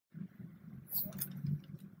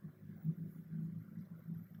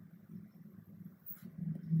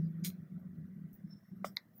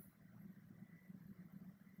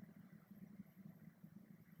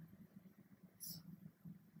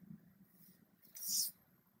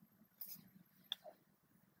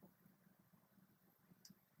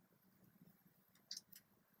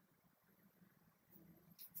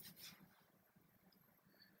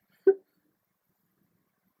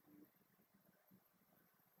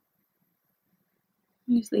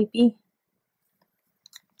You sleepy?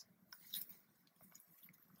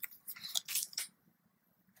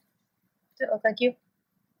 Does it look like you?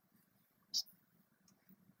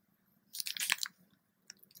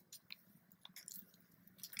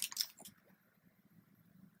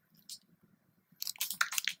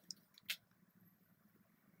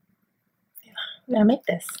 I'm gonna make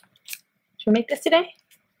this. Should we make this today?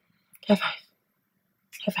 High five.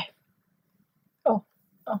 High five. Oh,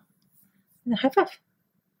 oh. High five.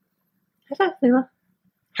 High five, Lila.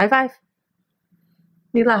 High five.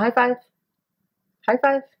 Lila, high five. High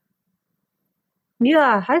five.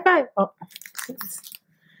 Lila, high five. Oh,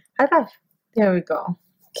 high five. There we go.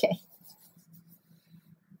 Okay.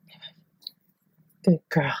 Good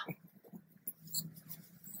girl.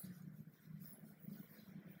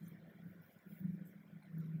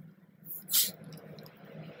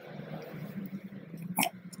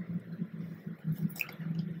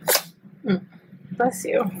 Bless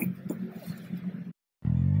you.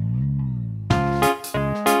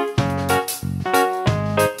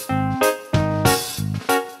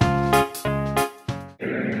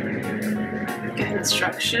 Get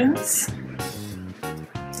instructions.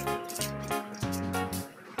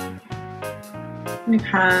 We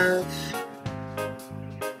have,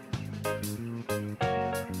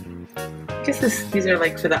 I guess these are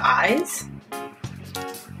like for the eyes.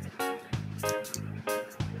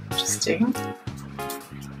 Interesting.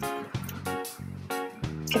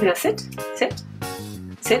 Can we go sit? Sit?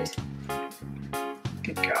 Sit?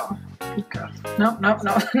 Good girl. Good girl. No, no,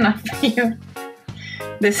 no, not for you.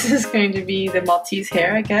 This is going to be the Maltese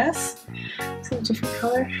hair, I guess. It's a different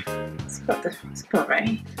color. Let's go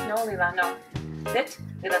right. No, Lila, no. Sit.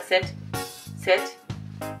 Lila, sit. Sit.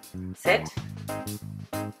 Sit.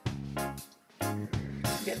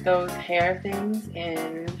 Get those hair things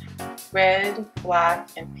in red, black,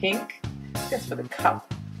 and pink. Just for the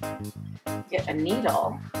cup. Get a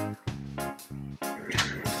needle.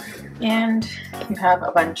 And you have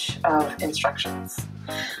a bunch of instructions.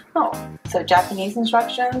 Oh, so Japanese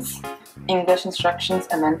instructions, English instructions,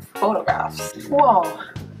 and then photographs. Whoa!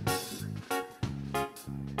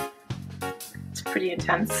 It's a pretty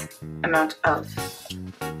intense amount of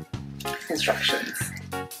instructions.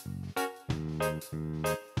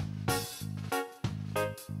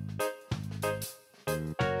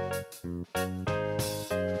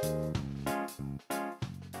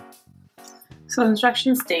 So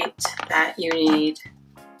instructions state that you need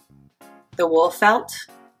the wool felt,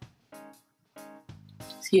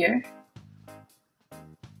 it's here,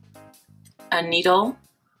 a needle,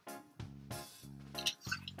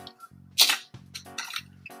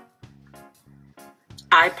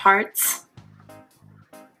 eye parts,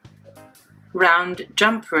 round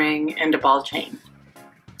jump ring, and a ball chain.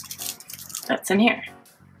 That's in here.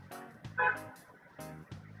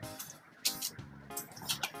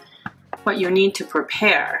 What you need to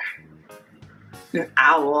prepare: an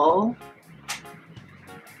owl,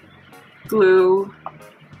 glue,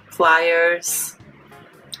 pliers,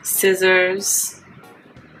 scissors,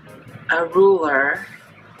 a ruler,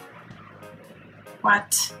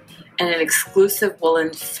 what? And an exclusive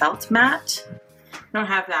woolen felt mat. I don't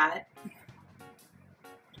have that.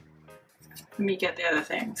 Let me get the other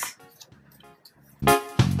things.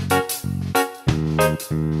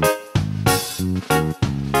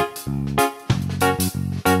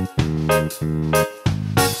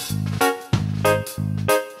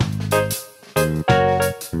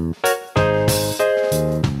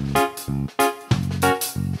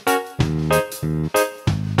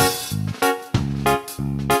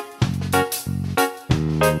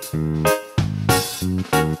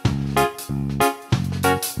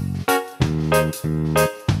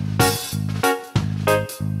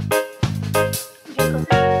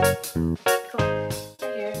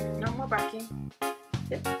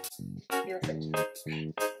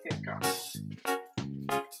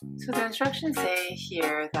 So the instructions say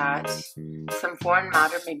here that some foreign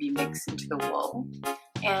matter may be mixed into the wool,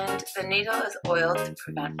 and the needle is oiled to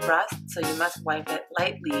prevent rust, so you must wipe it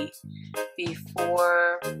lightly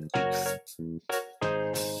before use.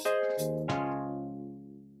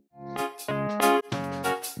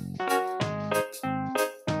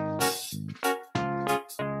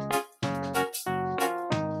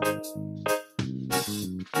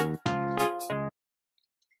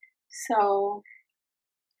 So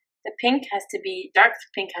the pink has to be, dark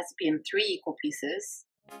pink has to be in 3 equal pieces.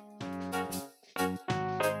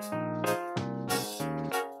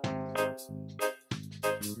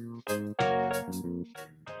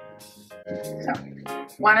 So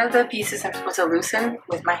one of the pieces I'm supposed to loosen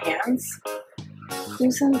with my hands.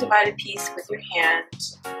 Loosen the divided piece with your hand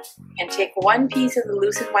and take one piece of the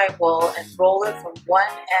loosened white wool and roll it from one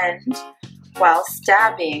end while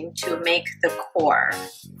stabbing to make the core.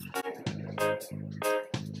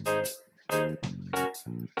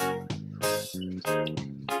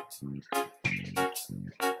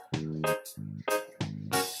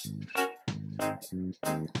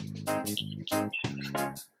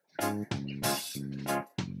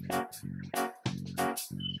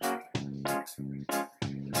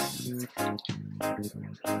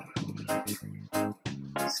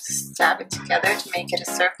 Stab it together to make it a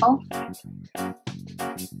circle.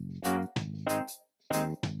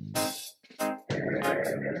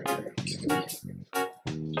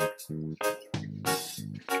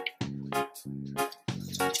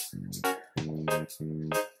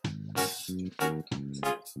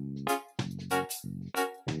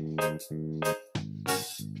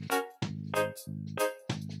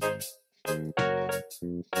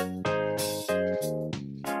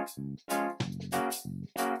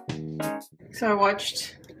 So I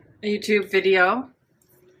watched a YouTube video,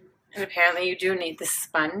 and apparently you do need this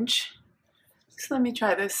sponge. So let me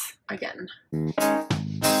try this again.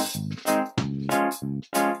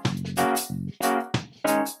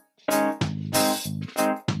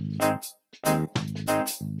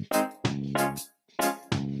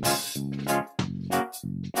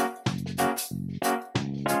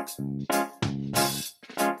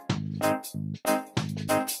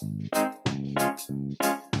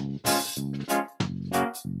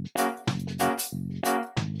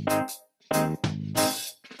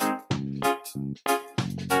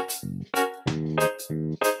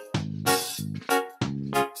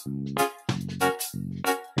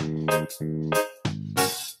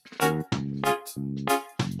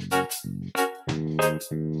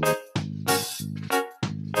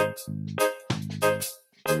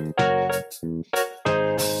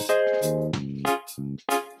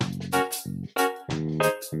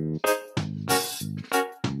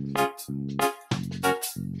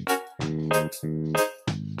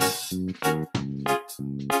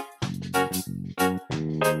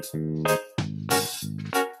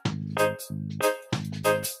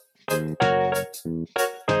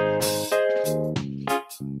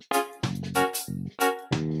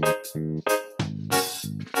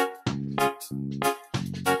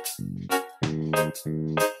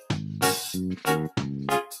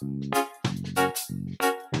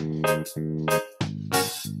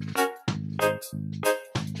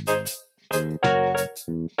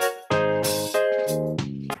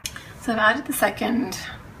 So I've added the second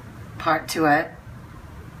part to it,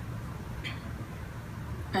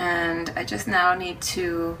 and I just now need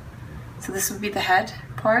to, so this would be the head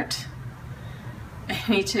part. I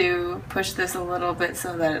need to push this a little bit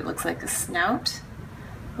so that it looks like a snout,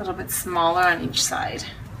 a little bit smaller on each side.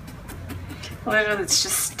 Literally, it's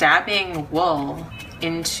just stabbing wool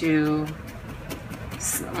into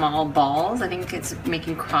small balls. I think it's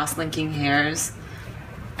making cross-linking hairs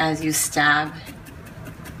as you stab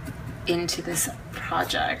into this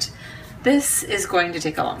project. This is going to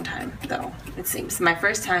take a long time, though, it seems. My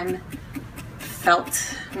first time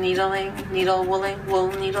felt needling,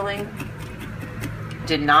 wool needling.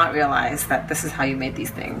 Did not realize that this is how you made these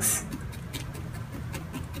things.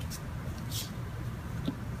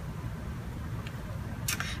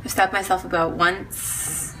 I've stabbed myself about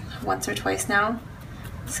once or twice now,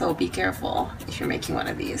 so be careful if you're making one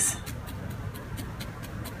of these.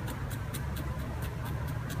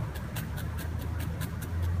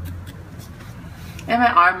 And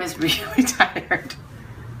my arm is really tired.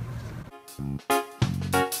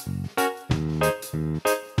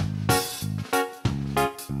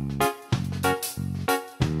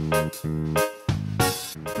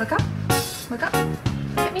 Look up, look up,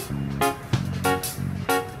 look at me.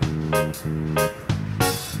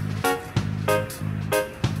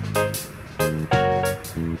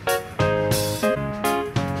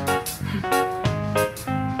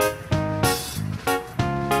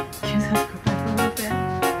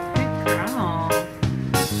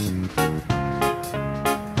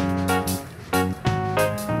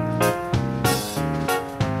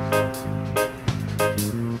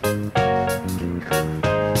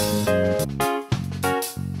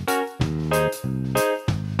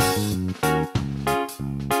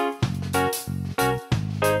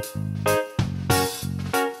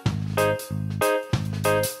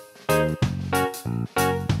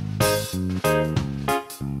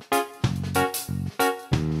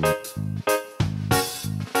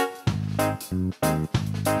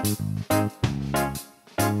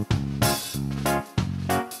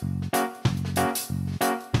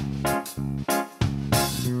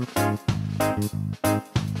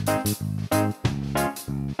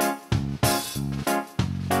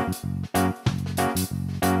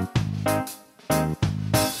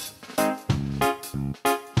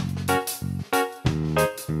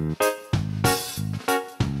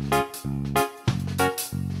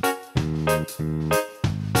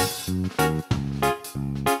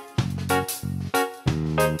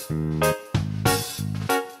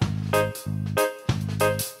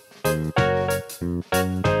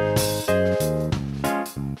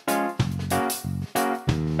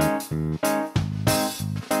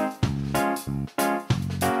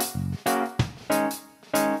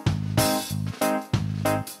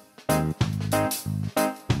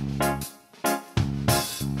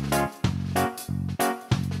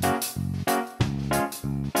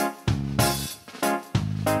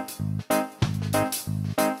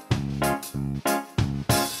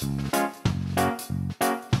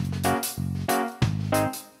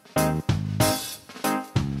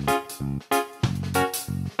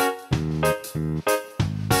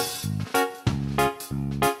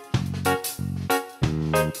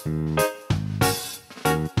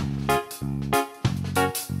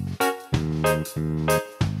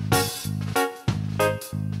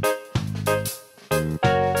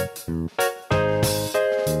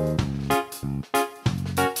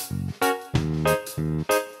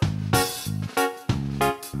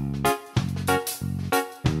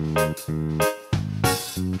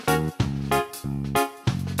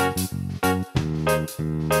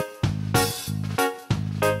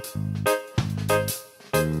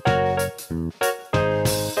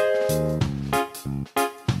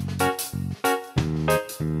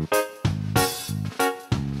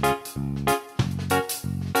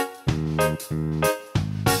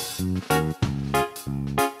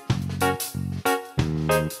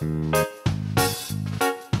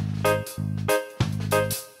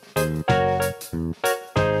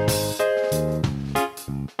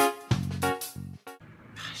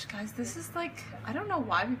 Gosh, guys, this is like, I don't know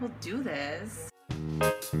why people do this.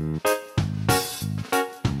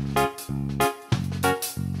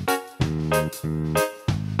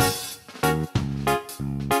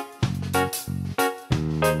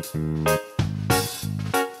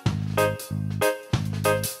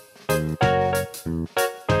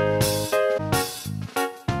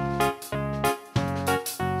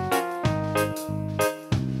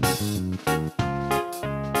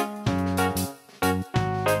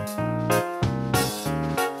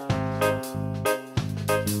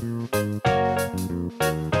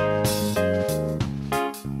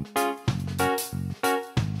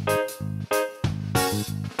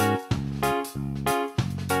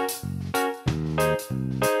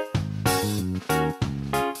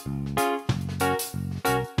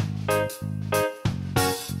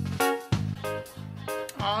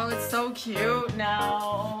 Oh, it's so cute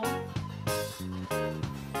now.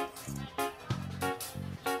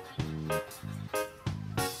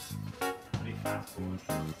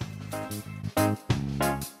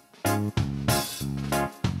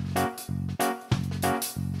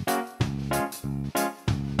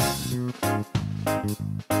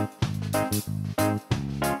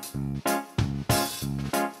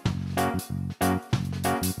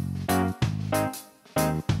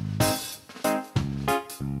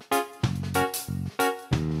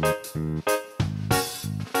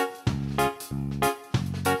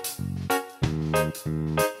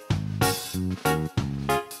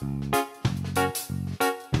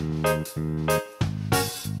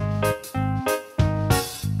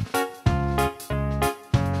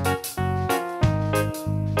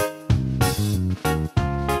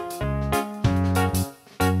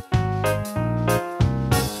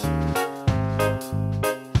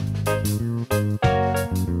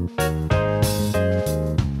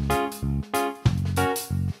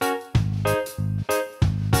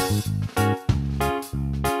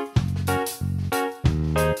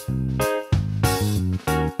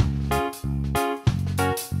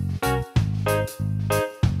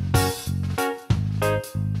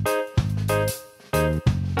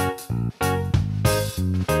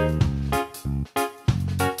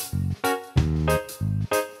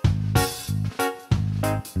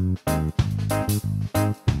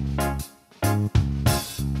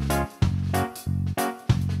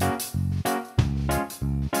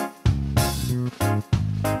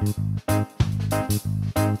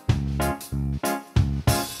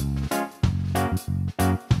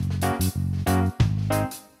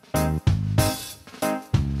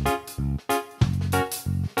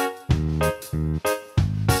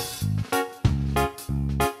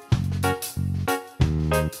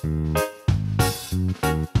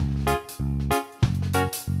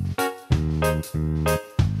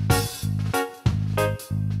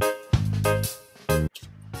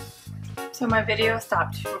 So my video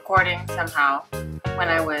stopped recording somehow when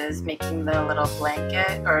I was making the little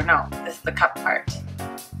blanket, or no, this is the cup part.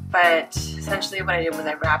 But essentially what I did was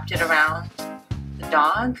I wrapped it around the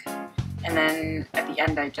dog and then at the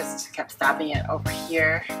end I just kept stabbing it over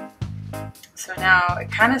here. So now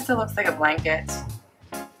it kind of still looks like a blanket,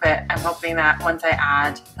 but I'm hoping that once I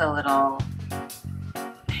add the little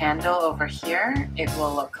handle over here, it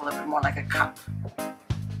will look a little bit more like a cup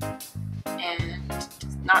and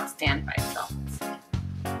does not stand by itself.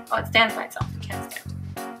 Oh, it stands by itself. It can't stand.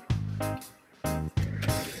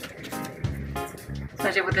 So what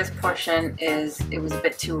I did with this portion is it was a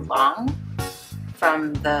bit too long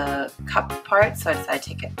from the cup part, so I decided to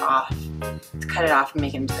take it off, to cut it off and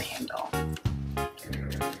make it into the handle.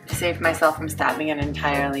 I saved myself from stabbing an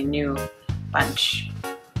entirely new bunch.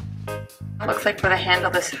 It looks like for the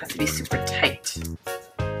handle this has to be super tight.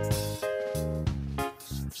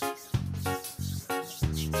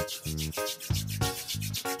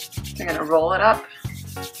 I'm going to roll it up.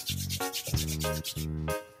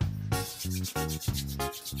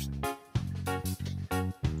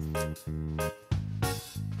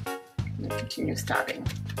 And continue stabbing.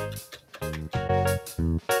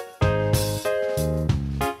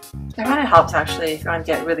 I find it helps actually if you want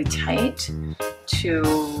to get really tight to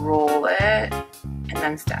roll it and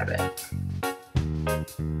then stab it.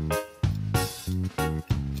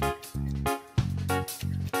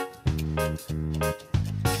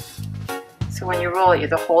 So when you roll it, you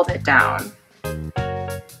have to hold it down.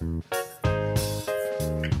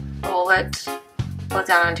 Roll it, pull it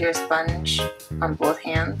down onto your sponge on both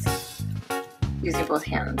hands, using both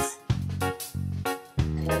hands,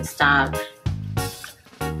 and then stab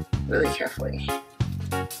really carefully.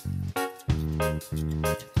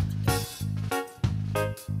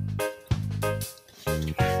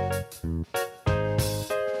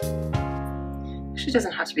 Actually,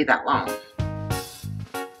 doesn't have to be that long.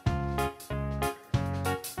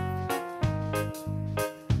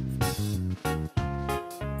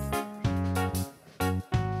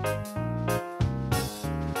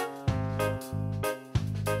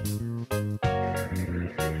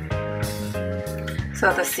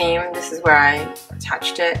 So the seam, this is where I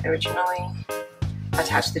attached it originally.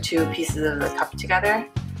 Attached the two pieces of the cup together.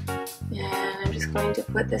 And I'm just going to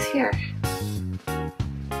put this here.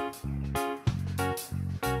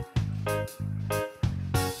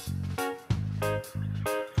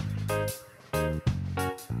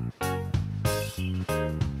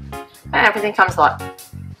 And everything comes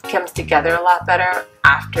together a lot better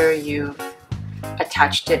after you've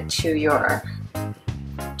attached it to your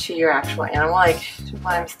actual animal. Like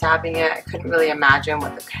when I'm stabbing it, I couldn't really imagine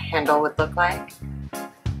what the handle would look like.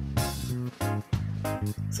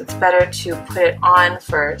 So it's better to put it on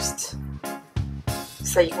first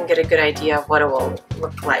so you can get a good idea of what it will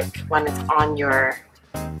look like when it's on your,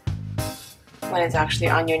 when it's actually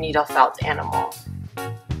on your needle felt animal.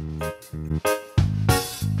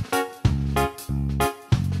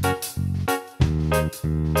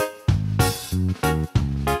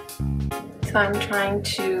 So I'm trying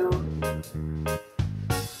to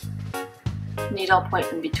needle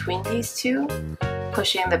point in between these two,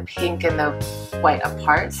 pushing the pink and the white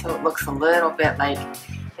apart so it looks a little bit like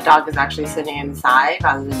the dog is actually sitting inside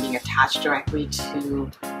rather than being attached directly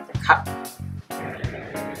to the cup.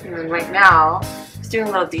 And then right now, just doing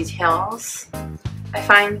little details. I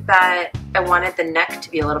find that I wanted the neck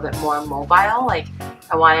to be a little bit more mobile, like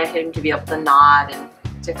I wanted him to be able to nod and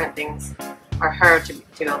different things, or her to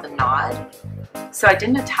be able to nod. So I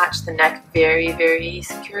didn't attach the neck very, very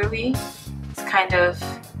securely. It's kind of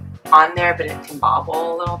on there, but it can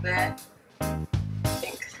bobble a little bit. I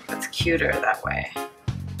think that's cuter that way.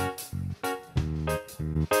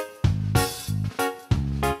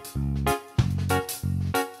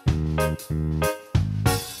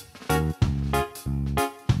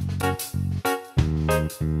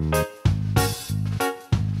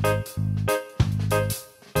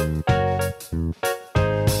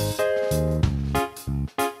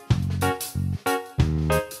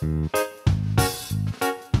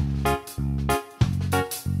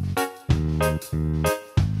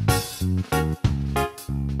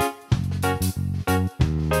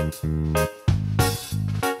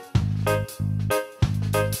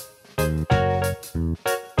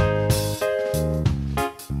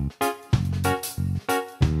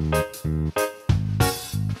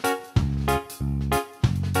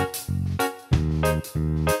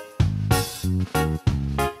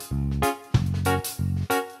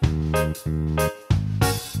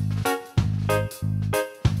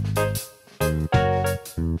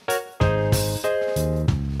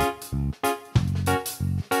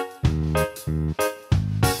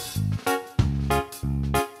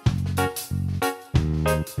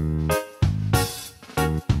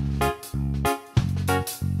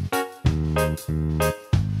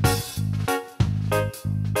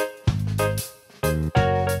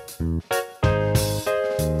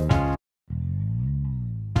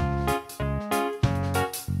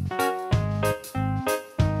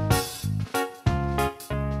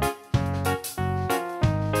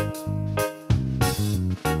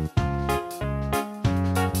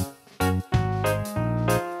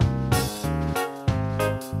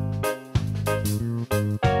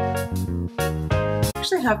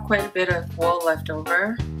 have quite a bit of wool left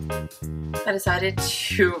over, I decided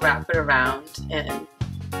to wrap it around, and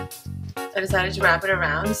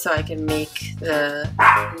so I can make the.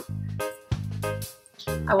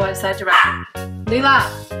 Decided to wrap. Lila,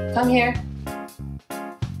 come here.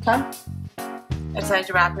 Come. I decided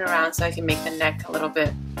to wrap it around so I can make the neck a little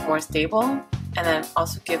bit more stable, and then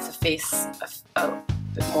also give the face a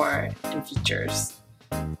bit more in features.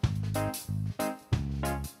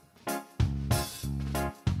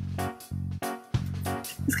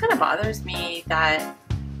 This kind of bothers me that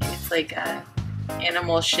it's like a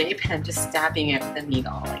animal shape and I'm just stabbing it with a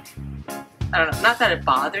needle. Like, I don't know, not that it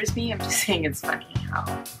bothers me, I'm just saying it's funny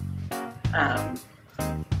how I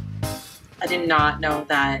did not know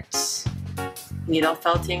that needle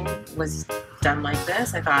felting was done like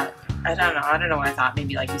this. I thought, I don't know what I thought,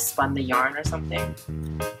 maybe like you spun the yarn or something.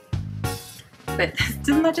 But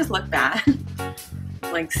doesn't that just look bad?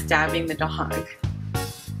 Like stabbing the dog.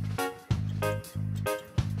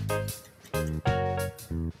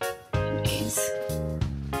 Anyways,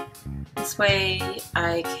 this way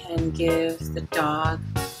I can give the dog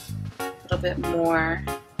a little bit more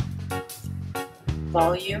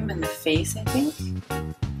volume in the face, I think.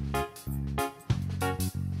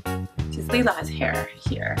 Because Lila has hair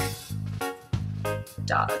here.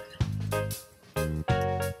 Dog.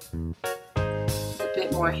 A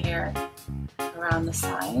bit more hair around the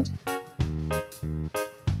side.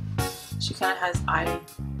 She kind of has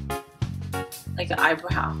like an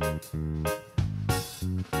eyebrow.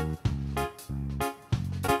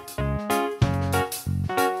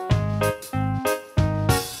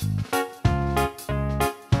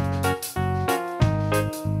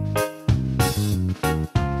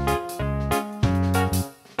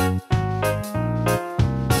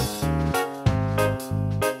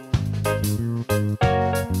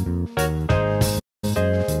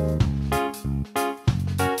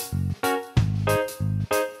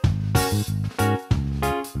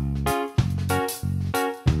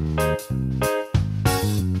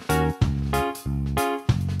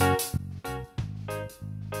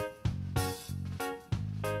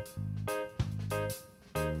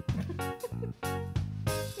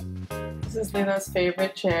 This is Lila's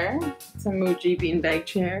favorite chair. It's a Muji beanbag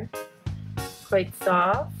chair. Quite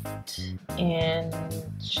soft, and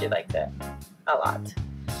she likes it a lot.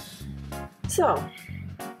 So,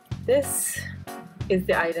 this is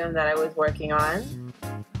the item that I was working on.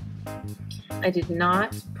 I did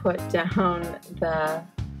not put down the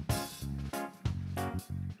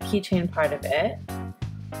keychain part of it.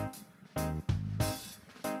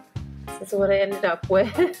 This is what I ended up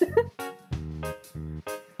with.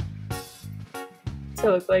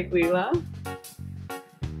 To look like Lila.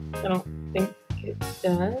 I don't think it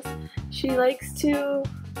does. She likes to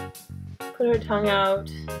put her tongue out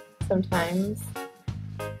sometimes.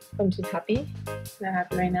 I'm too happy. She's not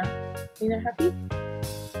happy right now. Are you not happy?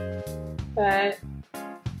 But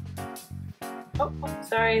oh,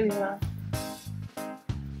 sorry, Lila.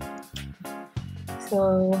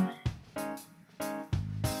 So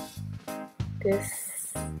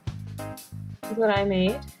this is what I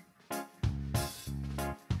made.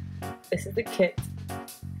 This is the kit,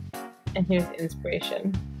 and here's the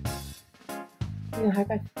inspiration. You know, high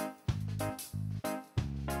five.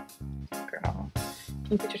 Girl, can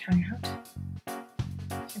you put your tongue out?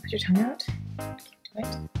 Can you put your tongue out? Can you do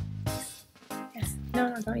it? Yes.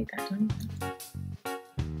 No, don't eat that. Don't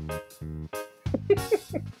eat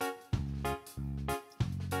that.